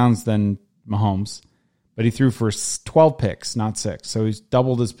touchdowns than Mahomes, but he threw for 12 picks, not 6. So he's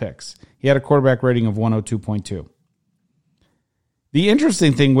doubled his picks. He had a quarterback rating of 102.2. The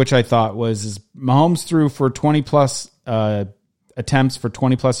interesting thing, which I thought is Mahomes threw for 20-plus attempts for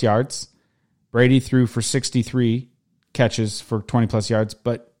 20-plus yards. Brady threw for 63 catches for 20-plus yards,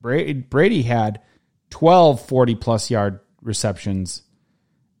 but Brady had 12 40-plus yard receptions,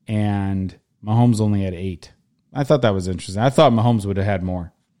 and Mahomes only had 8. I thought that was interesting. I thought Mahomes would have had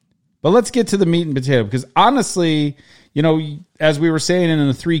more. But let's get to the meat and potato, because honestly, as we were saying in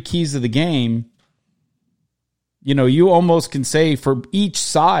the 3 keys of the game, you almost can say for each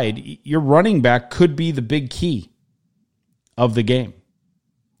side, your running back could be the big key of the game.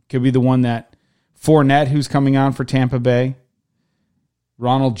 Could be the one that Fournette, who's coming on for Tampa Bay,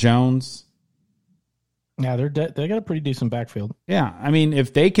 Ronald Jones. Yeah, they got a pretty decent backfield. Yeah, I mean,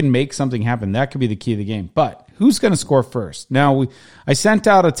 if they can make something happen, that could be the key of the game. But who's going to score first? Now, I sent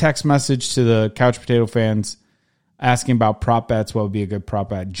out a text message to the Couch Potato fans asking about prop bets, what would be a good prop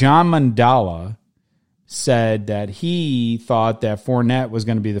bet. John Mandala said that he thought that Fournette was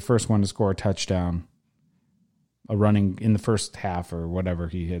going to be the first one to score a touchdown, a running in the first half or whatever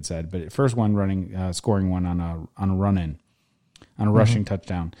he had said, but first one running, scoring one on a run in. On a rushing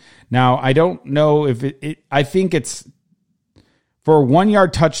touchdown. Now, I don't know if I think it's for a 1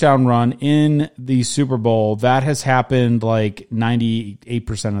 yard touchdown run in the Super Bowl. That has happened like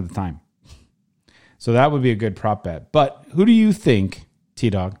 98% of the time. So that would be a good prop bet. But who do you think,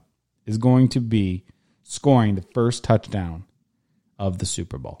 T-Dog, is going to be scoring the first touchdown of the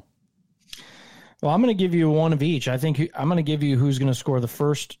Super Bowl? Well, I'm going to give you one of each. I think I'm going to give you who's going to score the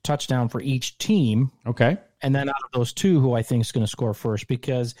first touchdown for each team. Okay. And then out of those two, who I think is going to score first,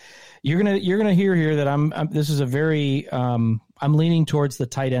 because you're gonna hear here that this is a very I'm leaning towards the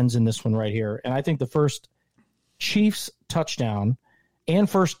tight ends in this one right here, and I think the first Chiefs touchdown and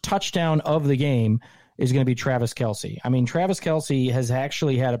first touchdown of the game is going to be Travis Kelce. I mean, Travis Kelce has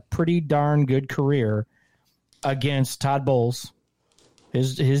actually had a pretty darn good career against Todd Bowles,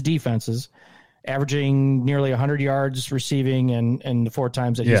 his defenses, averaging nearly 100 yards receiving and the 4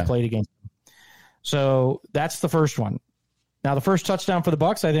 times that he's played against. So that's the first one. Now, the first touchdown for the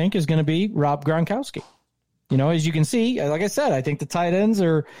Bucs, I think, is going to be Rob Gronkowski. As you can see, like I said, I think the tight ends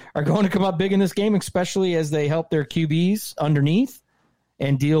are going to come up big in this game, especially as they help their QBs underneath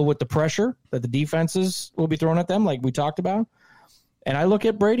and deal with the pressure that the defenses will be throwing at them, like we talked about. And I look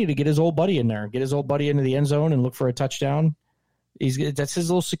at Brady to get his old buddy in there, get his old buddy into the end zone and look for a touchdown. That's his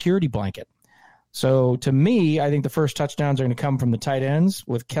little security blanket. So to me, I think the first touchdowns are going to come from the tight ends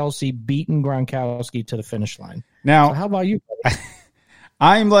with Kelce beating Gronkowski to the finish line. Now, so how about you, buddy?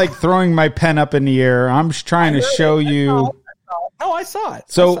 I'm like throwing my pen up in the air. I'm just trying to show you. No, I saw it.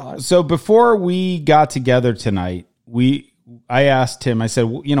 So before we got together tonight, I asked him, I said,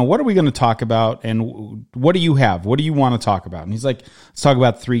 what are we going to talk about? And what do you have? What do you want to talk about? And he's like, let's talk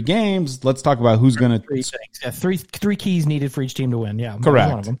about 3 games. Let's talk about who's going to. 3 things. Yeah, three keys needed for each team to win. Yeah. Correct.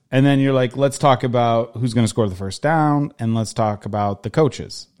 One of them. And then you're like, let's talk about who's going to score the first down. And let's talk about the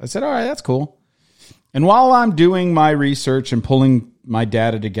coaches. I said, all right, that's cool. And while I'm doing my research and pulling my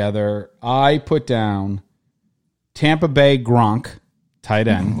data together, I put down Tampa Bay Gronk, tight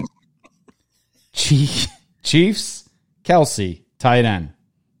end. Chiefs, Kelce, tight end.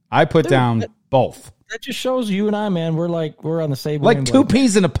 I put down both. That just shows you and I, man, we're on the same like 2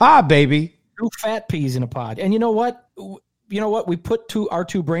 peas in a pod, baby. 2 fat peas in a pod. And you know what? We put our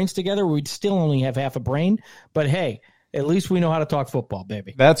 2 brains together, we'd still only have half a brain. But hey, at least we know how to talk football,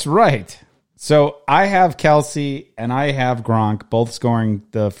 baby. That's right. So I have Kelce and I have Gronk both scoring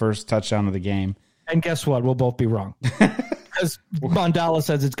the first touchdown of the game. And guess what? We'll both be wrong. Because Mandala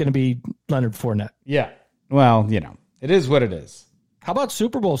says it's going to be Leonard Fournette. Yeah. Well, it is what it is. How about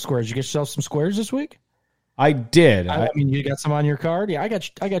Super Bowl squares? You get yourself some squares this week? I did. I mean, you got some on your card? Yeah, I got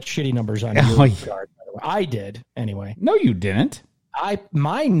shitty numbers on your card, by the way. I did, anyway. No, you didn't.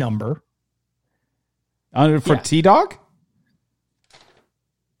 My number. For T-Dog?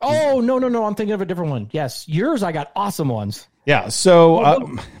 Oh, no. I'm thinking of a different one. Yes. Yours, I got awesome ones. Yeah. So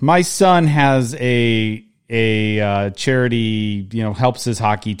my son has a charity, helps his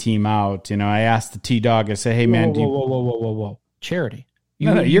hockey team out. I asked the T-Dog, I say, hey, man. Whoa. Charity.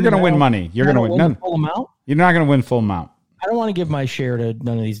 No, you're going to win money. You're going to win none. Full amount? You're not going to win full amount. I don't want to give my share to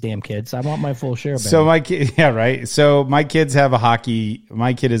none of these damn kids. I want my full share. Baby. So my kid, yeah, right. So my kids have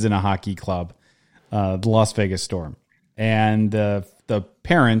my kid is in a hockey club, the Las Vegas Storm. And the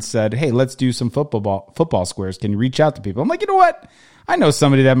parents said, hey, let's do some football squares. Can you reach out to people? I'm like, you know what? I know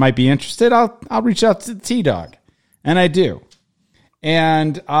somebody that might be interested. I'll reach out to T-Dog. And I do.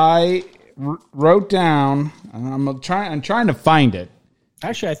 And I wrote down, I'm trying to find it.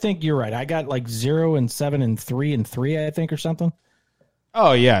 Actually, I think you're right. I got like 0 and 7 and 3 and 3, I think, or something.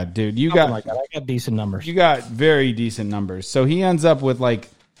 Oh, yeah, dude. Something like that. I got decent numbers. You got very decent numbers. So he ends up with like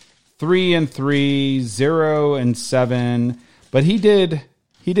 3 and 3, 0 and 7. But he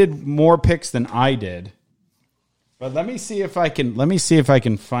did more picks than I did. But let me see if I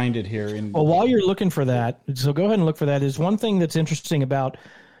can find it here. Well, while you're looking for that, so go ahead and look for that. There's one thing that's interesting about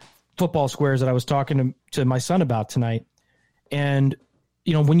football squares that I was talking to my son about tonight. And,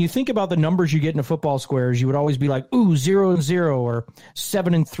 when you think about the numbers you get in a football squares, you would always be like, ooh, 0 and 0 or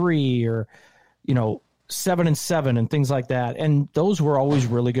 7 and 3 or, 7-7 and things like that. And those were always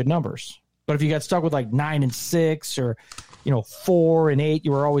really good numbers. But if you got stuck with like 9-6 or, 4-8,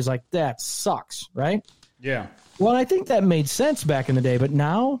 you were always like, that sucks, right? Yeah. Well, I think that made sense back in the day. But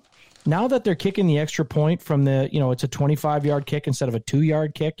now that they're kicking the extra point from the, it's a 25-yard kick instead of a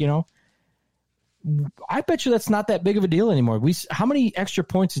 2-yard kick, I bet you that's not that big of a deal anymore. How many extra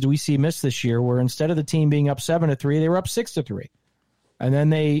points do we see missed this year where instead of the team being up 7-3, they were up 6-3? And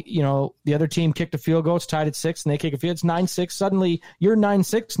then they, the other team kicked a field goal, it's tied at 6, and they kick a field, it's 9-6. Suddenly, your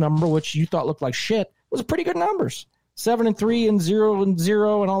 9-6 number, which you thought looked like shit, was pretty good numbers. 7-3 and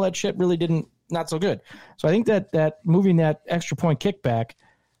 0-0 and all that shit really not so good. So I think that moving that extra point kickback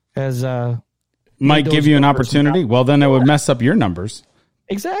has might give you an opportunity. Well, then it would mess up your numbers.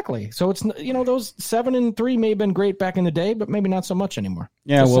 Exactly. So it's those 7-3 may have been great back in the day, but maybe not so much anymore.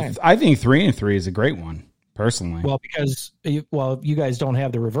 Yeah, I think 3-3 is a great one personally. Well, because you guys don't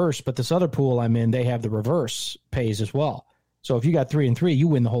have the reverse, but this other pool I'm in, they have the reverse pays as well. So if you got 3-3, you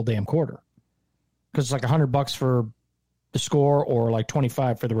win the whole damn quarter because it's like $100 for the score or like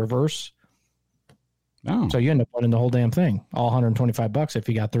 25 for the reverse. Oh, so you end up winning the whole damn thing, all $125 if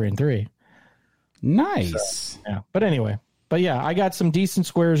you got 3-3. Nice. So, yeah, but anyway. But yeah, I got some decent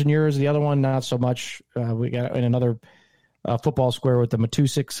squares in yours. The other one, not so much. We got in another football square with the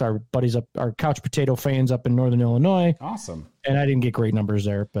Matusiks, our buddies our couch potato fans up in Northern Illinois. Awesome. And I didn't get great numbers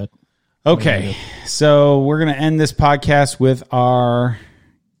there, but okay. So we're going to end this podcast with our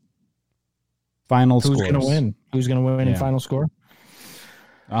final scores. Who's going to win? Who's going to win in final score?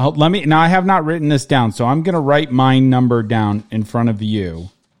 Now I have not written this down, so I'm going to write my number down in front of you.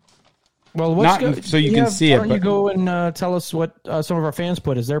 Well, so you can see it. Why don't you go and tell us what some of our fans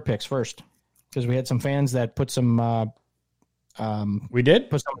put as their picks first? Because we had some fans that put some. We did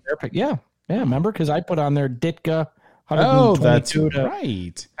put some of their picks. Yeah. Remember, because I put on there Ditka. Oh, that's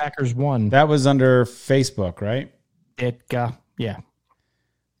right. Packers won. That was under Facebook, right? Ditka. Yeah.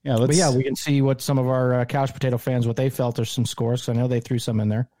 Yeah. But yeah, we can see what some of our couch potato fans what they felt are some scores. I know they threw some in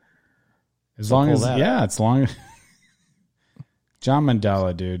there. It's long. John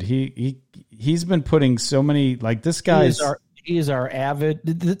Mandela, dude, he's been putting so many this guy. He is our avid.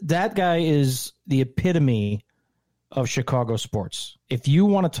 That guy is the epitome of Chicago sports. If you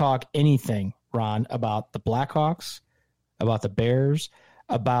want to talk anything, Ron, about the Blackhawks, about the Bears,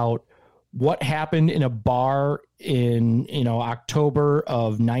 about what happened in a bar in October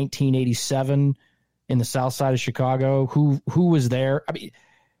of 1987 in the South Side of Chicago, who was there? I mean,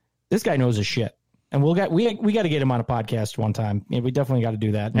 this guy knows his shit. And we got to get him on a podcast one time. Yeah, we definitely got to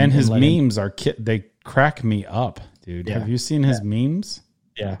do that. And his memes they crack me up, dude. Yeah. Have you seen his memes?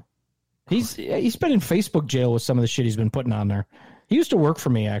 Yeah. He's been in Facebook jail with some of the shit he's been putting on there. He used to work for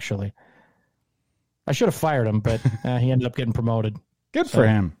me, actually. I should have fired him, but he ended up getting promoted. Good for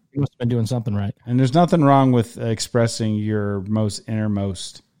him. He must have been doing something right. And there's nothing wrong with expressing your most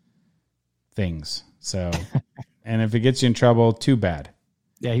innermost things. So, and if it gets you in trouble, too bad.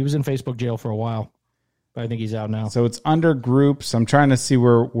 Yeah, he was in Facebook jail for a while. But I think he's out now. So it's under groups. I'm trying to see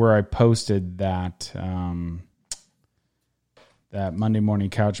where I posted that that Monday Morning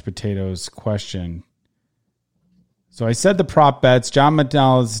Couch Potatoes question. So I said the prop bets. John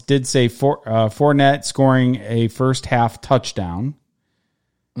McDonald's did say Fournette scoring a first half touchdown.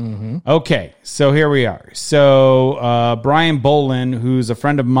 Mm-hmm. Okay, so here we are. So Brian Bolin, who's a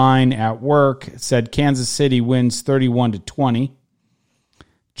friend of mine at work, said Kansas City wins 31-20.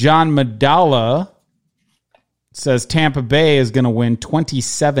 John Madala says Tampa Bay is going to win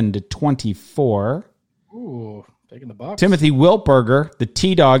 27-24. Ooh, taking the Bucs. Timothy Wiltberger, the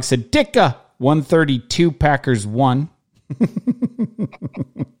T-Dog, said Ditka 132, Packers 1.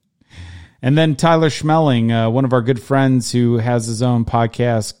 And then Tyler Schmeling, one of our good friends who has his own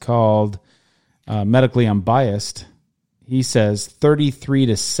podcast called Medically Unbiased, he says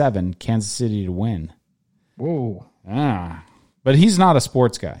 33-7, Kansas City to win. Whoa. But he's not a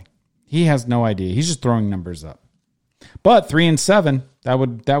sports guy. He has no idea. He's just throwing numbers up. But 3-7, that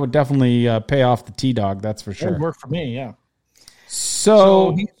would definitely pay off the T-Dog. That's for sure. That would work for me, yeah.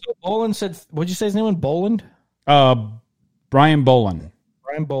 So Boland said, what'd you say his name was? Boland? Brian Bolin.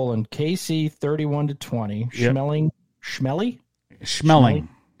 Brian Boland. KC 31-20. Yep. Schmeling.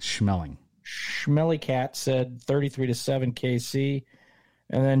 Schmelly Cat said 33-7 KC.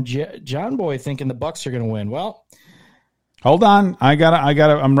 And then John Boy thinking the Bucs are going to win. Well, hold on.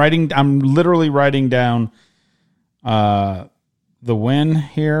 I'm literally writing down the win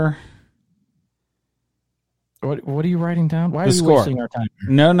here. What are you writing down? Why are you wasting our time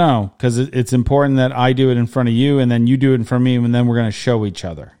here? No, because it's important that I do it in front of you, and then you do it in front of me, and then we're going to show each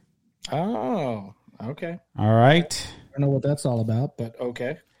other. Oh, okay. All right. I don't know what that's all about, but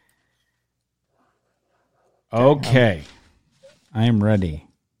okay. Okay. I am ready.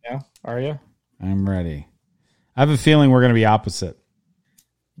 Yeah, are you? I'm ready. I have a feeling we're going to be opposite.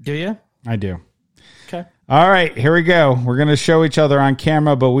 Do you? I do. Okay. All right, here we go. We're going to show each other on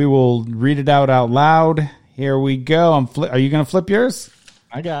camera, but we will read it out loud. Here we go. Are you going to flip yours?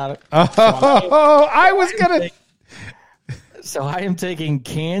 I got it. Oh, I was going to. So I am taking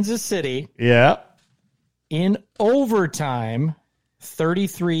Kansas City. Yeah. In overtime,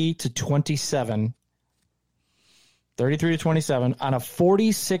 33-27. 33-27 on a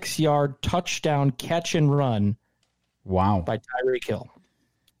 46-yard touchdown catch and run. Wow. By Tyreek Hill.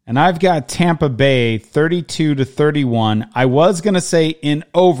 And I've got Tampa Bay 32-31. I was going to say in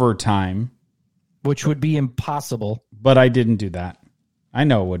overtime, which would be impossible, but I didn't do that. I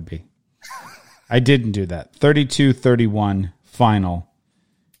know it would be. I didn't do that. 32-31 final.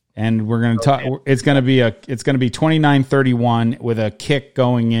 And we're going to talk it's going to be 29-31 with a kick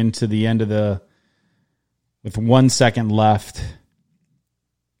going into the end of with 1 second left.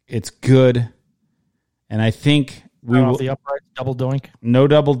 It's good. And I think we will the upright double doink. No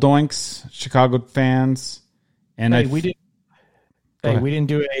double doinks, Chicago fans. And we didn't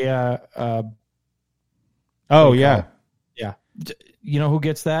do a oh yeah. Yeah. You know who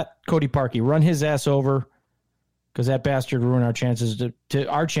gets that? Cody Parkey. Run his ass over because that bastard ruined our chances to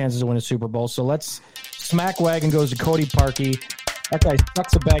win a Super Bowl. So let's smack wagon goes to Cody Parkey. That guy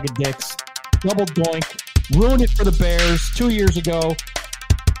sucks a bag of dicks. Double doink. Ruined it for the Bears 2 years ago.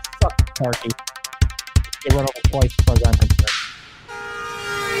 Fuck Parkey. They run over twice as far as I'm concerned.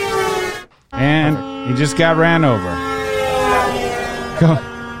 And he just got ran over. Go.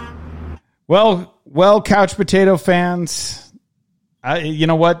 Well, Couch Potato fans. You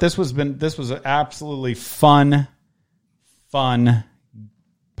know what? This was an absolutely fun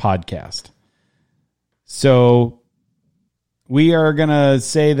podcast. So we are gonna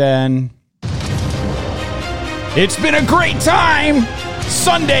say then, it's been a great time.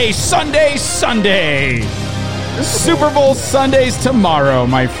 Sunday. Super Bowl Sundays tomorrow,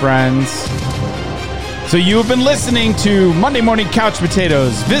 my friends. So you have been listening to Monday Morning Couch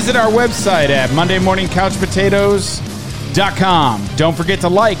Potatoes. Visit our website at mondaymorningcouchpotatoes.com. Don't forget to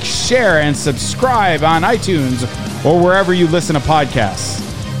like, share, and subscribe on iTunes or wherever you listen to podcasts.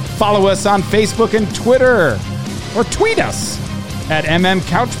 Follow us on Facebook and Twitter, or tweet us at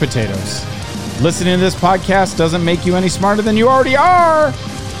MMCouchPotatoes. Listening to this podcast doesn't make you any smarter than you already are.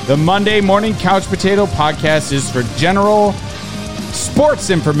 The Monday Morning Couch Potato Podcast is for general sports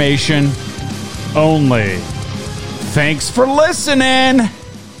information only. Thanks for listening. And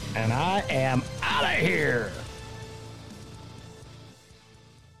I am out of here.